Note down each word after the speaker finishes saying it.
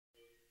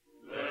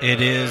It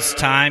is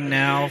time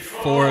now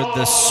for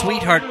the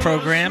Sweetheart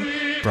Program,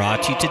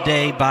 brought to you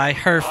today by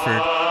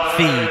Hereford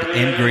Feed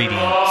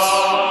Ingredients.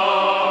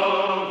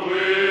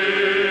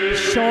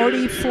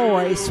 Shorty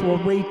Flores will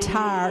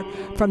retire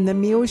from the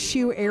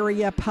Muleshoe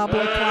Area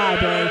Public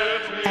Library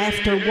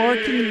after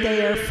working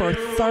there for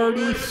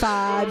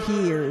 35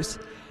 years.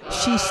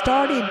 She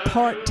started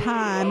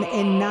part-time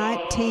in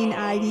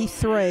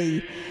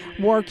 1983,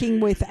 working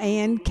with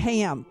Ann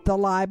Camp, the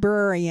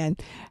librarian,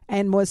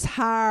 and was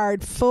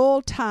hired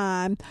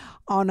full-time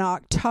on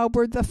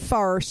October the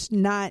 1st,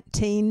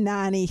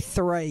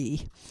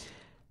 1993.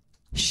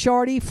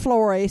 Shorty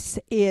Flores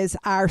is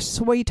our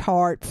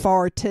sweetheart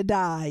for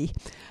today.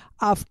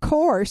 Of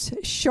course,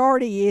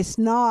 Shorty is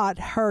not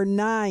her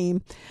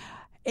name.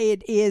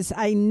 It is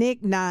a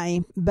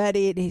nickname, but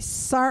it has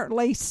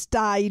certainly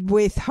stayed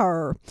with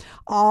her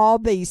all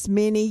these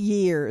many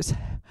years.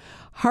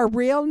 Her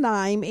real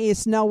name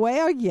is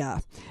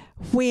Noelia.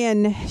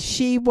 When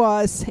she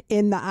was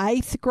in the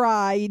 8th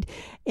grade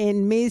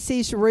in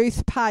Mrs.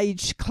 Ruth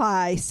Page's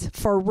class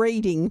for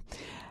reading,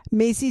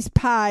 Mrs.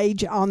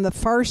 Page on the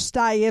first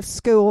day of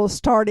school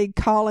started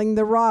calling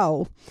the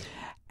roll,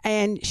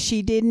 and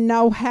she didn't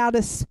know how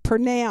to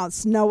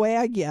pronounce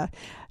Noelia,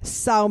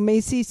 so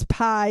Mrs.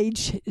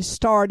 Page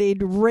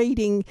started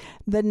reading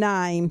the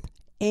name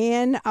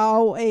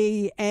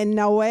N-O-E, and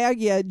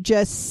Noelia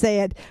just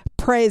said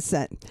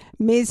present.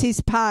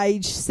 Mrs.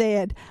 Page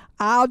said,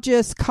 "I'll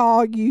just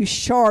call you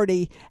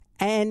Shorty,"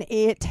 and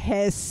it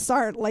has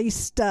certainly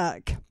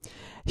stuck.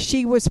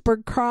 She was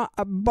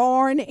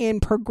born in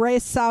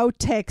Progreso,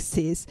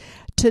 Texas,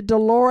 to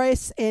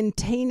Dolores and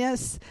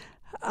Tinas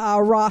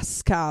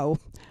Roscoe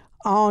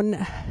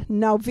on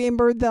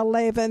November the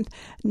 11th,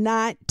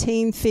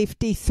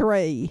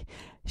 1953.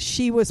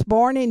 She was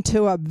born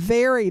into a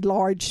very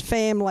large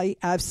family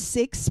of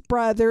 6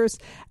 brothers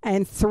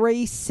and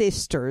 3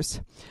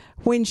 sisters.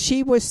 When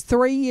she was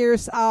 3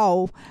 years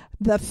old,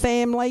 the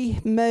family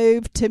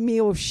moved to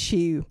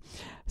Muleshoe.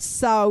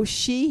 So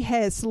she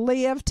has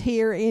lived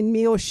here in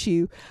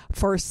Muleshoe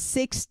for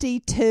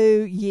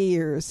 62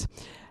 years.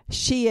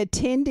 She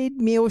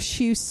attended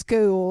Muleshoe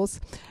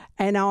schools,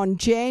 and on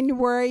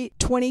January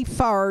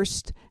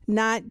 21st,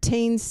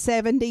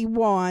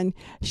 1971,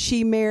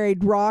 she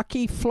married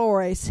Rocky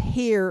Flores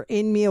here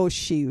in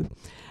Muleshoe.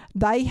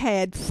 They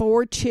had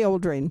 4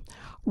 children: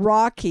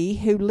 Rocky,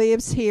 who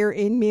lives here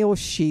in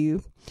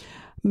Muleshoe,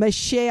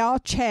 Michelle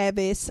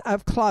Chavez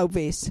of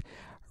Clovis,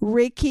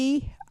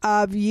 Ricky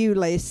of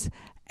Euless,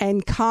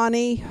 and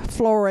Connie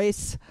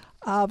Flores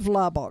of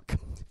Lubbock.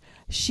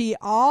 She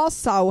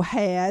also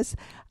has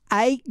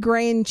 8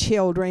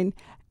 grandchildren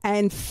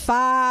and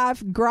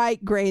 5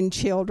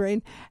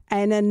 great-grandchildren,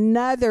 and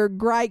another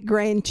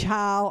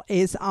great-grandchild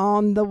is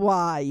on the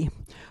way.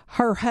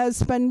 Her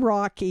husband,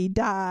 Rocky,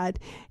 died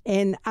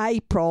in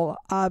April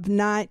of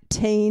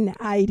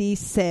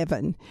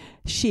 1987.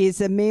 She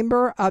is a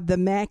member of the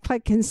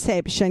Immaculate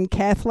Conception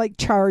Catholic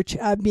Church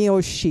of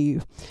Muleshoe.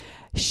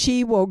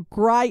 She will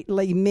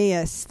greatly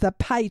miss the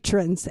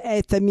patrons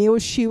at the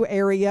Muleshoe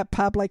Area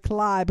Public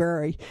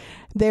Library.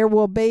 There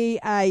will be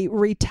a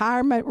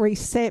retirement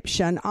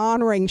reception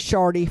honoring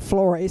Shorty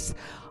Flores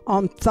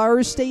on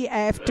Thursday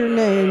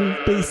afternoon,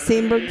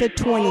 December the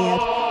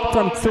 20th,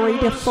 from 3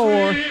 to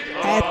 4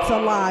 at the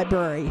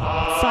library.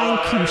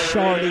 Thank you,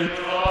 Shorty,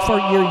 for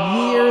your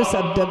years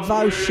of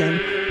devotion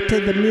to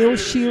the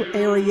Muleshoe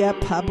Area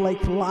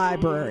Public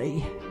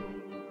Library.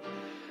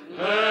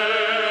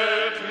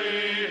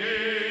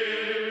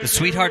 The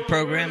Sweetheart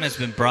Program has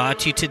been brought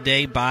to you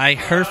today by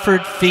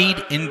Hereford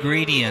Feed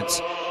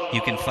Ingredients.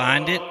 You can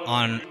find it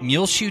on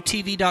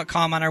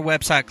MuleshoeTV.com on our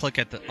website. Click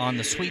on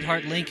the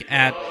Sweetheart link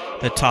at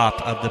the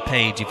top of the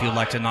page. If you'd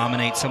like to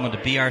nominate someone to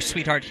be our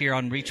sweetheart here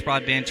on Reach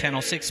Broadband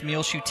Channel 6,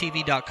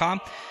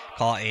 MuleshoeTV.com,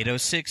 call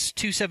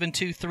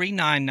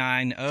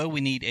 806-272-3990.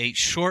 We need a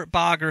short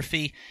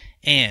biography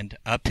and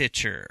a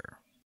picture.